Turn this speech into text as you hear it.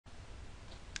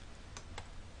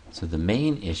So the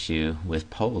main issue with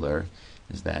polar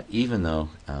is that even though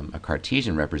a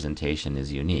Cartesian representation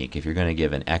is unique, if you're going to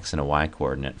give an x and a y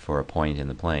coordinate for a point in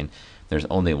the plane, there's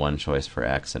only one choice for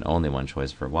x and only one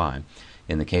choice for y.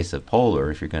 In the case of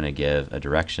polar, if you're going to give a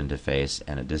direction to face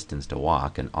and a distance to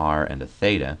walk, an r and a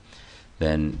theta,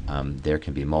 then there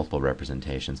can be multiple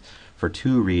representations for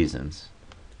two reasons.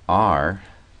 R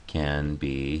can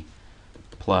be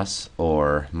plus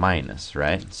or minus,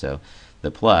 right? So the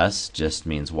plus just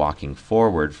means walking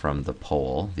forward from the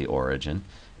pole, the origin,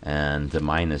 and the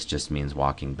minus just means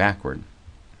walking backward.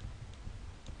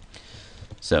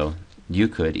 So you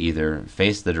could either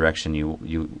face the direction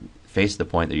you face the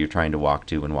point that you're trying to walk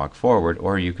to and walk forward,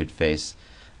 or you could face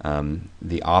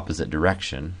the opposite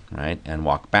direction, right, and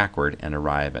walk backward and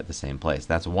arrive at the same place.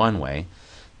 That's one way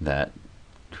that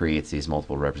creates these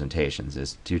multiple representations,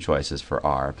 is two choices for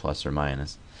r, plus or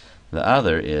minus. The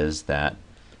other is that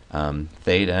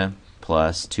theta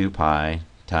plus 2 pi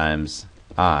times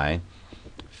I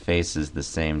faces the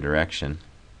same direction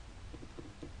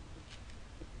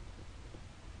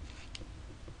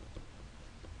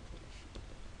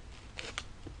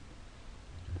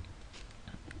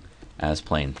as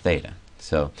plane theta.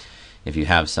 So if you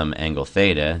have some angle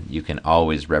theta, you can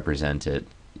always represent it.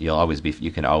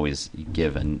 You can always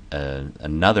give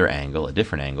another angle, a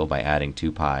different angle, by adding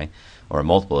 2 pi, or a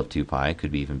multiple of 2 pi. It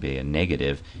could even be a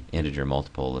negative integer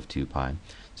multiple of 2 pi.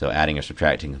 So adding or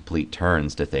subtracting complete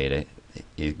turns to theta,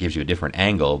 it gives you a different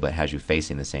angle but has you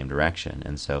facing the same direction.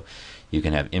 And so you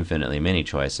can have infinitely many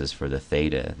choices for the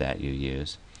theta that you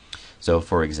use. So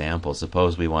for example,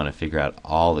 suppose we want to figure out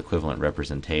all equivalent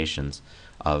representations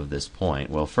of this point.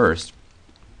 Well, first,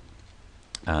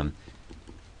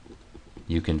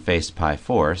 you can face pi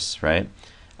force, right?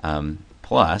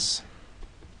 Plus,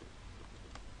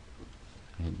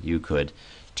 you could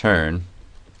turn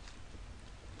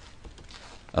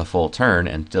a full turn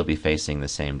and still be facing the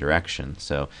same direction.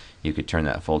 So you could turn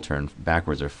that full turn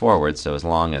backwards or forwards. So as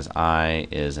long as I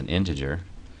is an integer,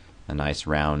 a nice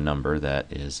round number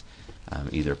that is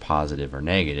either positive or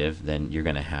negative, then you're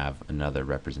going to have another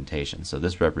representation. So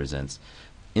this represents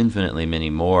infinitely many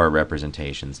more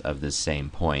representations of this same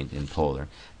point in polar.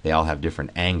 They all have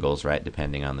different angles, right,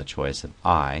 depending on the choice of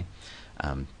I,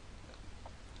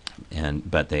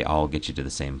 but they all get you to the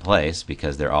same place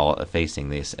because they're all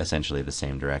facing essentially the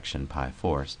same direction, pi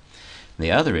force.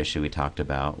 The other issue we talked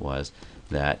about was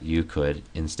that you could,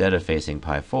 instead of facing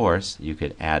pi force, you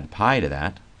could add pi to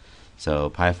that. So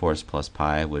pi force plus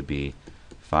pi would be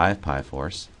 5 pi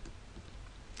force.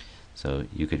 So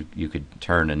you could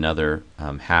turn another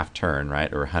half turn,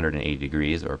 right, or 180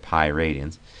 degrees, or pi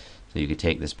radians. So you could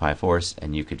take this pi force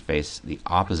and you could face the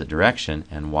opposite direction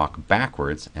and walk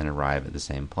backwards and arrive at the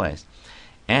same place.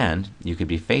 And you could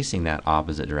be facing that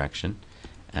opposite direction,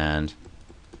 and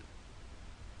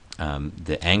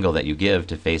the angle that you give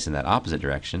to face in that opposite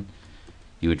direction,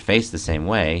 you would face the same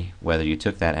way whether you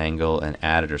took that angle and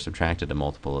added or subtracted a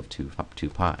multiple of 2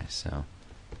 pi. So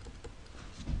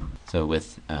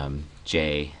with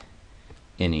j,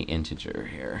 any integer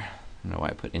here, I don't know why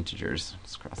I put integers,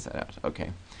 let's cross that out.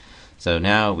 Okay, so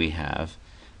now we have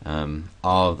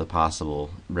all of the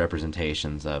possible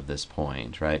representations of this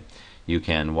point, right? You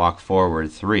can walk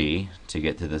forward 3 to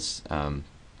get to this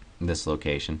this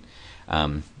location,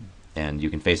 and you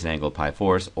can face an angle of pi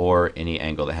force, or any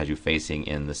angle that has you facing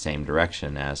in the same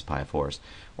direction as pi force.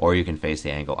 Or you can face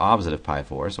the angle opposite of pi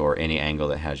force, or any angle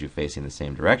that has you facing the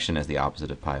same direction as the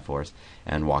opposite of pi force,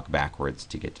 and walk backwards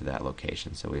to get to that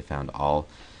location. So we found a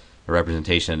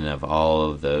representation of all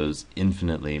of those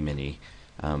infinitely many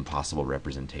possible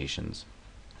representations.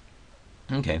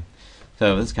 Okay,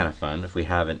 so this is kind of fun. If we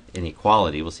have an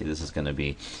inequality, we'll see this is going to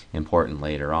be important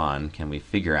later on. Can we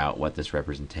figure out what this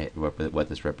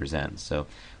represents? So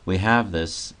we have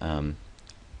this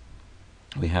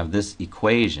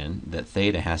equation that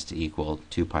theta has to equal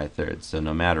 2 pi thirds. So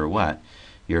no matter what,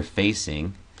 you're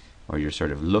facing, or you're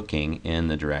sort of looking in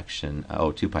the direction,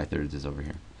 2 pi thirds is over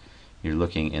here. You're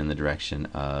looking in the direction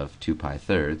of 2 pi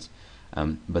thirds,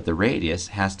 but the radius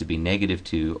has to be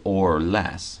 -2 or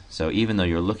less. So even though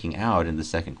you're looking out in the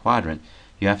second quadrant,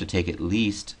 you have to take at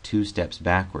least 2 steps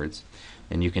backwards,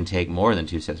 and you can take more than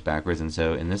 2 steps backwards, and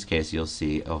so in this case you'll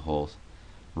see a whole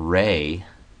array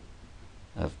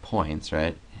of points,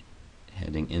 right,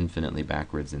 heading infinitely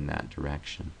backwards in that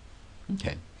direction.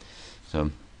 Okay,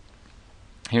 so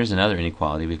here's another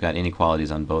inequality. We've got inequalities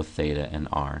on both theta and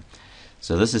r.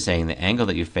 So this is saying the angle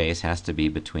that you face has to be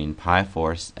between pi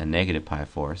force and negative pi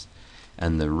force,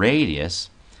 and the radius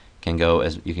can go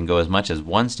as much as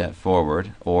 1 step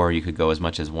forward, or you could go as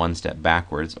much as 1 step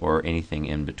backwards, or anything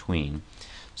in between.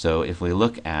 So if we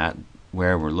look at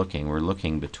where we're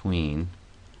looking between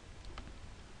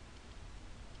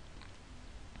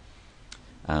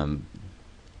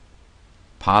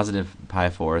positive pi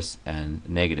force and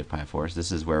negative pi force.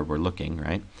 This is where we're looking,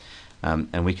 right?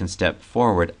 And we can step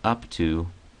forward up to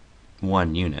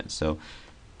 1 unit. So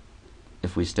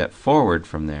if we step forward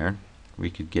from there, we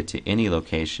could get to any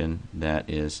location that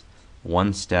is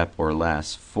 1 step or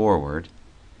less forward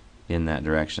in that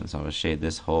direction. So I'm going to shade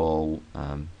this whole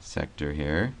sector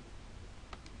here.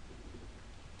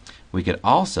 We could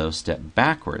also step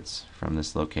backwards from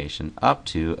this location up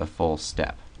to a full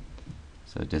step,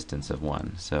 so a distance of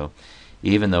 1. So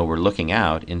even though we're looking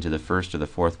out into the first or the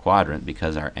fourth quadrant,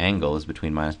 because our angle is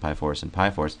between minus pi force and pi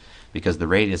force, because the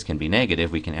radius can be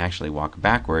negative, we can actually walk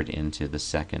backward into the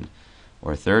second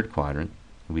or third quadrant.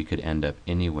 We could end up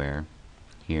anywhere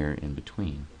here in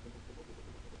between.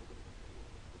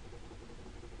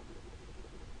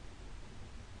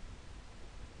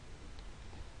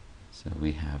 So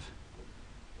we have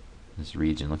this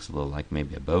region, looks a little like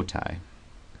maybe a bow tie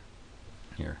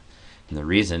here. And the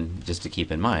reason, just to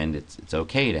keep in mind, it's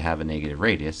okay to have a negative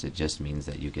radius. It just means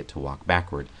that you get to walk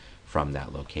backward from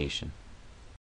that location.